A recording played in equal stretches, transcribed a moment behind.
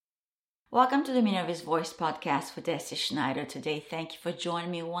Welcome to the Meaning of His Voice podcast with Deci, Schneoder. Today, thank you for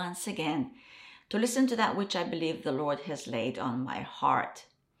joining me once again to listen to that which I believe the Lord has laid on my heart.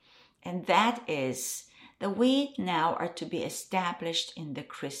 And that is that we now are to be established in the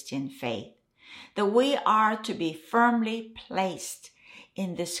Christian faith. That we are to be firmly placed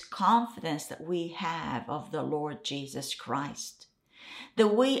in this confidence that we have of the Lord Jesus Christ.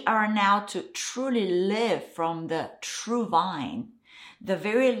 That we are now to truly live from the true vine, the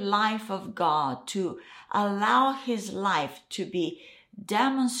very life of God, to allow His life to be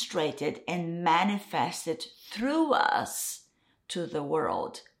demonstrated and manifested through us to the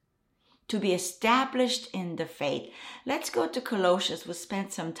world, to be established in the faith. Let's go to Colossians. We'll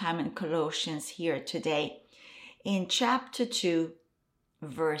spend some time in Colossians here today in chapter 2,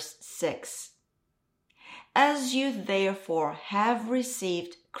 verse 6. As you therefore have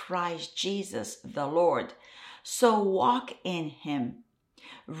received Christ Jesus the Lord, so walk in Him,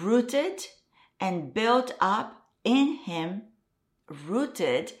 rooted and built up in Him,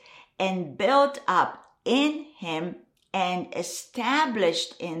 and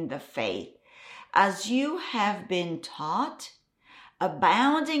established in the faith, as you have been taught,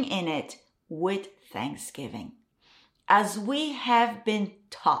 abounding in it with thanksgiving. As we have been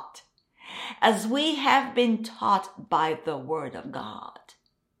taught by the Word of God,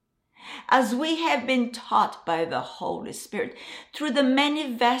 as we have been taught by the Holy Spirit through the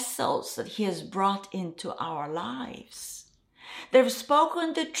many vessels that He has brought into our lives. They've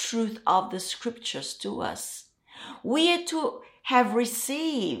spoken the truth of the Scriptures to us. We are to have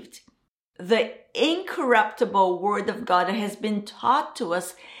received the incorruptible Word of God that has been taught to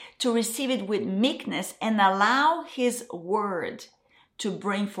us, to receive it with meekness and allow His Word to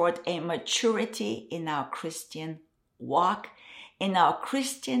bring forth a maturity in our Christian walk, in our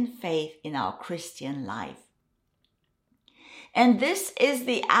Christian faith, in our Christian life. And this is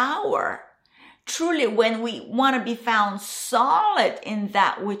the hour, truly, when we want to be found solid in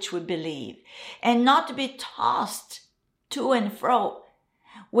that which we believe and not to be tossed to and fro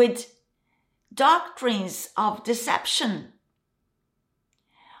with doctrines of deception,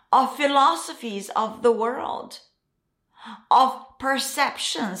 of philosophies of the world, of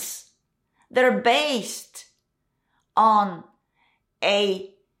perceptions that are based on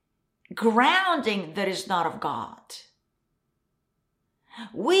a grounding that is not of God.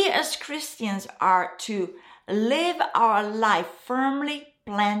 We as Christians are to live our life firmly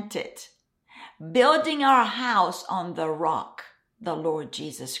planted, building our house on the rock, the Lord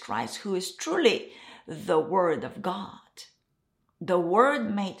Jesus Christ, who is truly the Word of God, the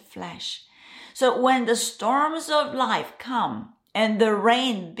Word made flesh. So when the storms of life come and the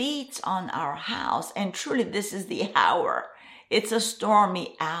rain beats on our house, and truly this is the hour, it's a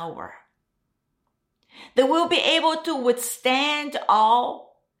stormy hour, that we'll be able to withstand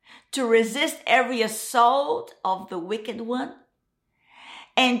all, to resist every assault of the wicked one,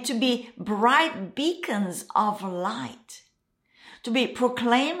 and to be bright beacons of light, to be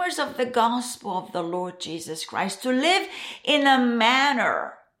proclaimers of the gospel of the Lord Jesus Christ, to live in a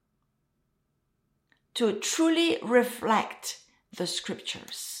manner to truly reflect the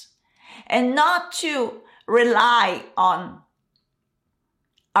Scriptures and not to rely on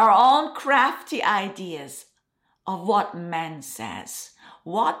our own crafty ideas of what man says.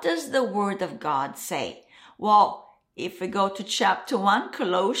 What does the Word of God say? Well, if we go to chapter 1,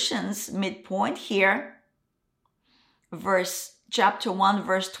 Colossians, midpoint here, chapter 1,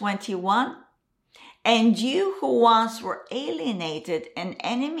 verse 21, and you who once were alienated and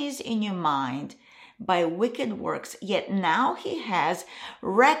enemies in your mind by wicked works, yet now He has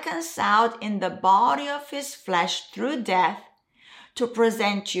reconciled in the body of His flesh through death, to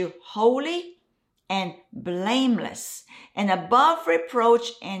present you holy and blameless and above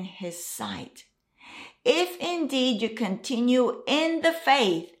reproach in His sight. If indeed you continue in the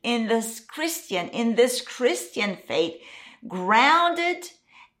faith, in this Christian faith, grounded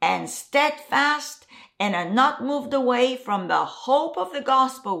and steadfast, and are not moved away from the hope of the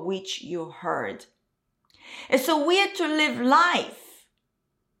gospel which you heard. And so we are to live life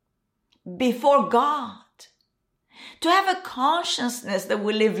before God, to have a consciousness that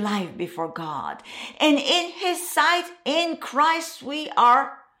we live life before God. And in His sight, in Christ, we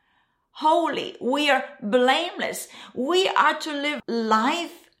are holy. We are blameless. We are to live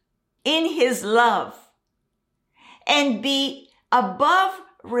life in His love and be above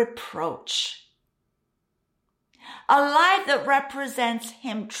reproach. A life that represents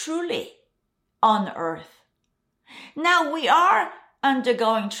Him truly on earth. Now we are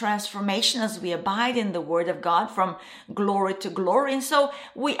undergoing transformation as we abide in the Word of God from glory to glory. And so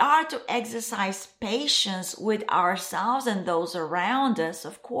we are to exercise patience with ourselves and those around us,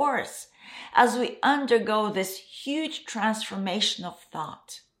 of course, as we undergo this huge transformation of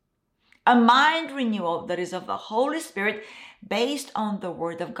thought. A mind renewal that is of the Holy Spirit based on the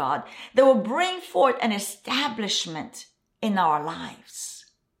Word of God that will bring forth an establishment in our lives.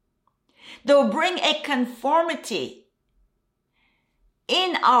 That will bring a conformity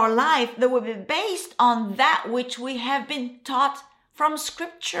in our life that will be based on that which we have been taught from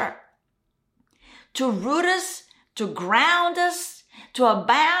Scripture. To root us, to ground us, to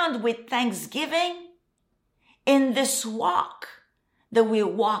abound with thanksgiving in this walk that we're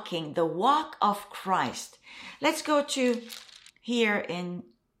walking, the walk of Christ. Let's go to here in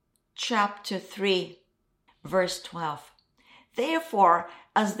chapter 3, verse 12. Therefore,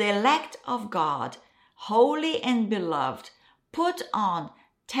 as the elect of God, holy and beloved, put on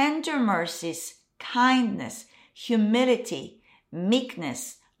tender mercies, kindness, humility,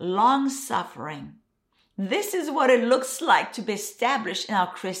 meekness, long-suffering. This is what it looks like to be established in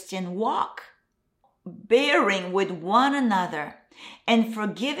our Christian walk. Bearing with one another and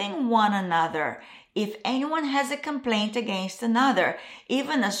forgiving one another if anyone has a complaint against another,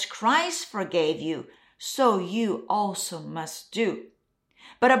 even as Christ forgave you, so you also must do.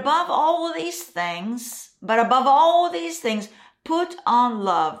 But above all these things, put on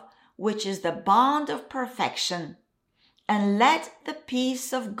love, which is the bond of perfection, and let the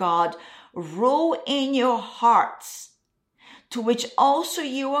peace of God rule in your hearts, to which also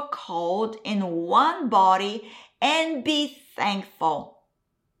you are called in one body, and be thankful.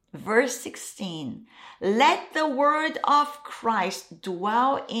 Verse 16, let the word of Christ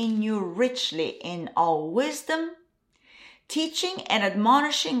dwell in you richly in all wisdom, teaching and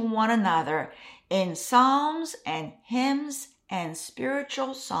admonishing one another in psalms and hymns and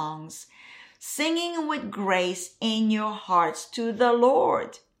spiritual songs, singing with grace in your hearts to the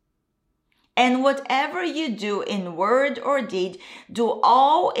Lord. And whatever you do in word or deed, do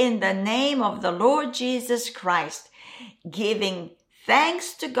all in the name of the Lord Jesus Christ, giving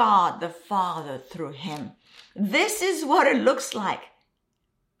thanks to God the Father through him. This is what it looks like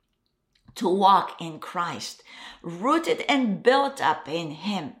to walk in Christ, rooted and built up in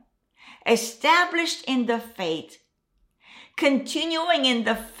him, established in the faith, continuing in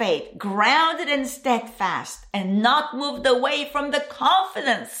the faith, grounded and steadfast, and not moved away from the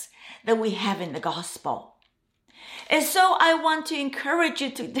confidence that we have in the gospel. And so I want to encourage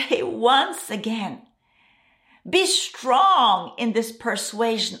you today once again, be strong in this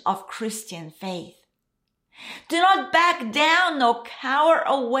persuasion of Christian faith. Do not back down nor cower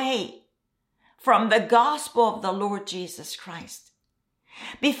away from the gospel of the Lord Jesus Christ.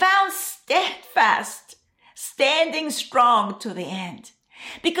 Be found steadfast, standing strong to the end.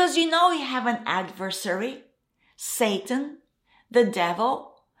 Because you know you have an adversary, Satan, the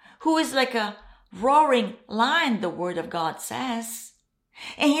devil, who is like a roaring lion, the word of God says.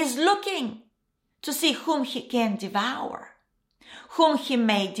 And he's looking to see whom he can devour, whom he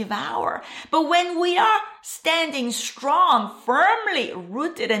may devour. But when we are standing strong, firmly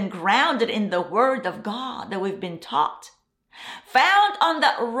rooted and grounded in the word of God that we've been taught, found on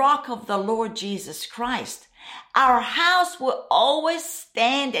the rock of the Lord Jesus Christ, our house will always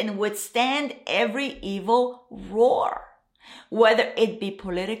stand and withstand every evil roar, whether it be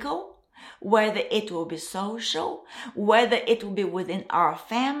political, whether it will be social, whether it will be within our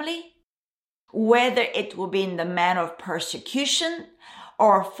family, whether it will be in the manner of persecution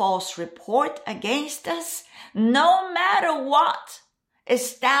or false report against us. No matter what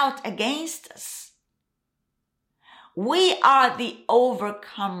is stout against us, we are the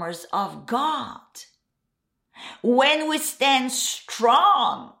overcomers of God when we stand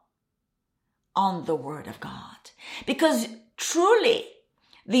strong on the word of God. Because truly,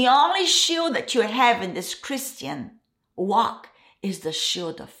 the only shield that you have in this Christian walk is the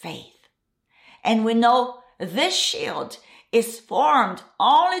shield of faith. And we know this shield is formed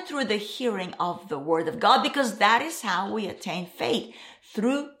only through the hearing of the word of God, because that is how we attain faith,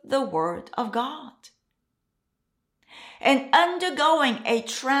 through the word of God. And undergoing a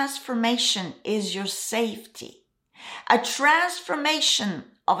transformation is your safety, a transformation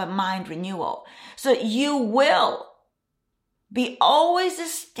of a mind renewal. So you will be always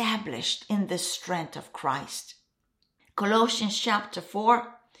established in the strength of Christ. Colossians chapter 4,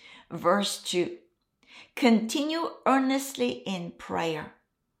 verse 2. Continue earnestly in prayer.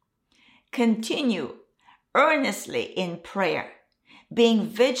 Continue earnestly in prayer, being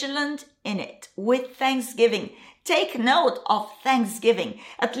vigilant in it with thanksgiving. Take note of thanksgiving.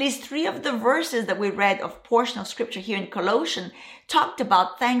 At least 3 of the verses that we read of portion of scripture here in Colossians talked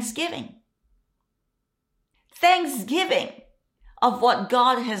about thanksgiving. Thanksgiving of what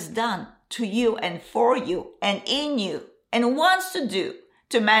God has done to you and for you and in you and wants to do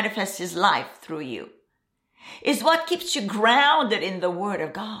to manifest his life through you is what keeps you grounded in the Word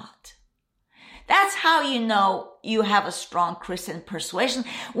of God. That's how you know you have a strong Christian persuasion,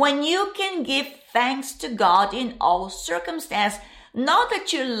 when you can give thanks to God in all circumstance. Not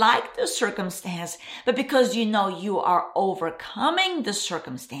that you like the circumstance, but because you know you are overcoming the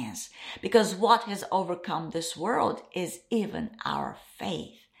circumstance. Because what has overcome this world is even our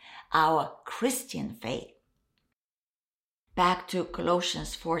faith, our Christian faith. Back to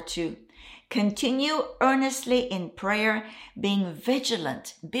Colossians 4:2. Continue earnestly in prayer, being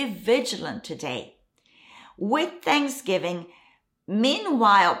vigilant. Be vigilant today. With thanksgiving,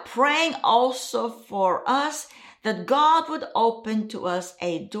 meanwhile, praying also for us that God would open to us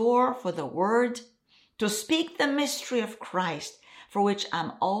a door for the word to speak the mystery of Christ, for which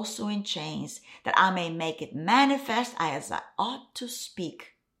I'm also in chains, that I may make it manifest as I ought to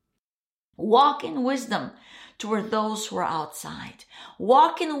speak. Walk in wisdom toward those who are outside.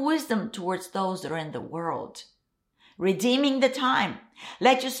 Walk in wisdom towards those that are in the world. Redeeming the time.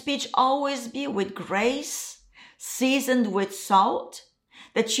 Let your speech always be with grace, seasoned with salt,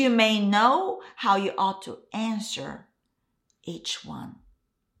 that you may know how you ought to answer each one.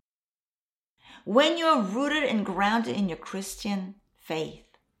 When you're rooted and grounded in your Christian faith,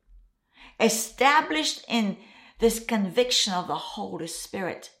 established in this conviction of the Holy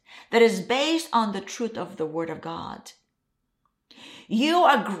Spirit that is based on the truth of the Word of God, you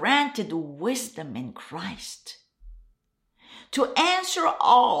are granted wisdom in Christ to answer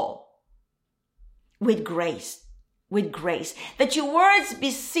all with grace, that your words be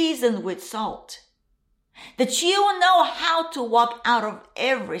seasoned with salt, that you will know how to walk out of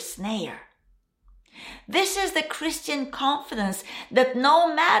every snare. This is the Christian confidence that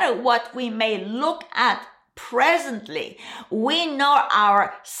no matter what we may look at presently, we know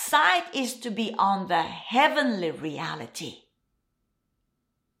our sight is to be on the heavenly reality.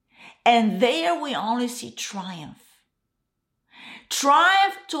 And there we only see triumph.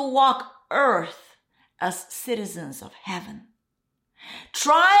 Triumph to walk earth as citizens of heaven.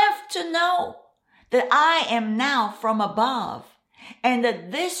 Triumph to know that I am now from above, and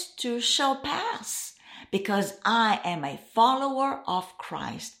that this too shall pass, because I am a follower of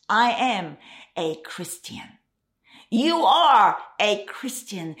Christ. I am a Christian. You are a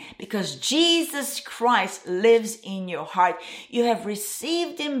Christian because Jesus Christ lives in your heart. You have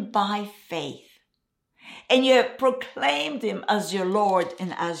received him by faith, and you have proclaimed him as your Lord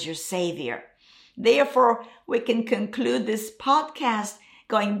and as your Savior. Therefore, we can conclude this podcast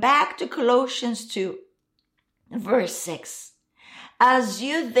going back to Colossians 2, verse 6. As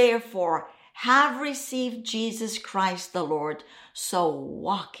you therefore have received Jesus Christ the Lord, so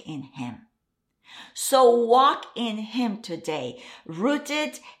walk in him. So walk in him today,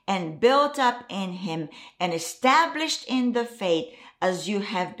 rooted and built up in him and established in the faith as you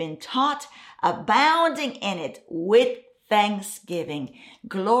have been taught, abounding in it with thanksgiving.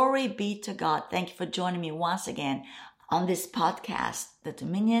 Glory be to God. Thank you for joining me once again on this podcast, The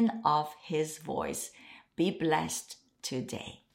Dominion of His Voice. Be blessed today.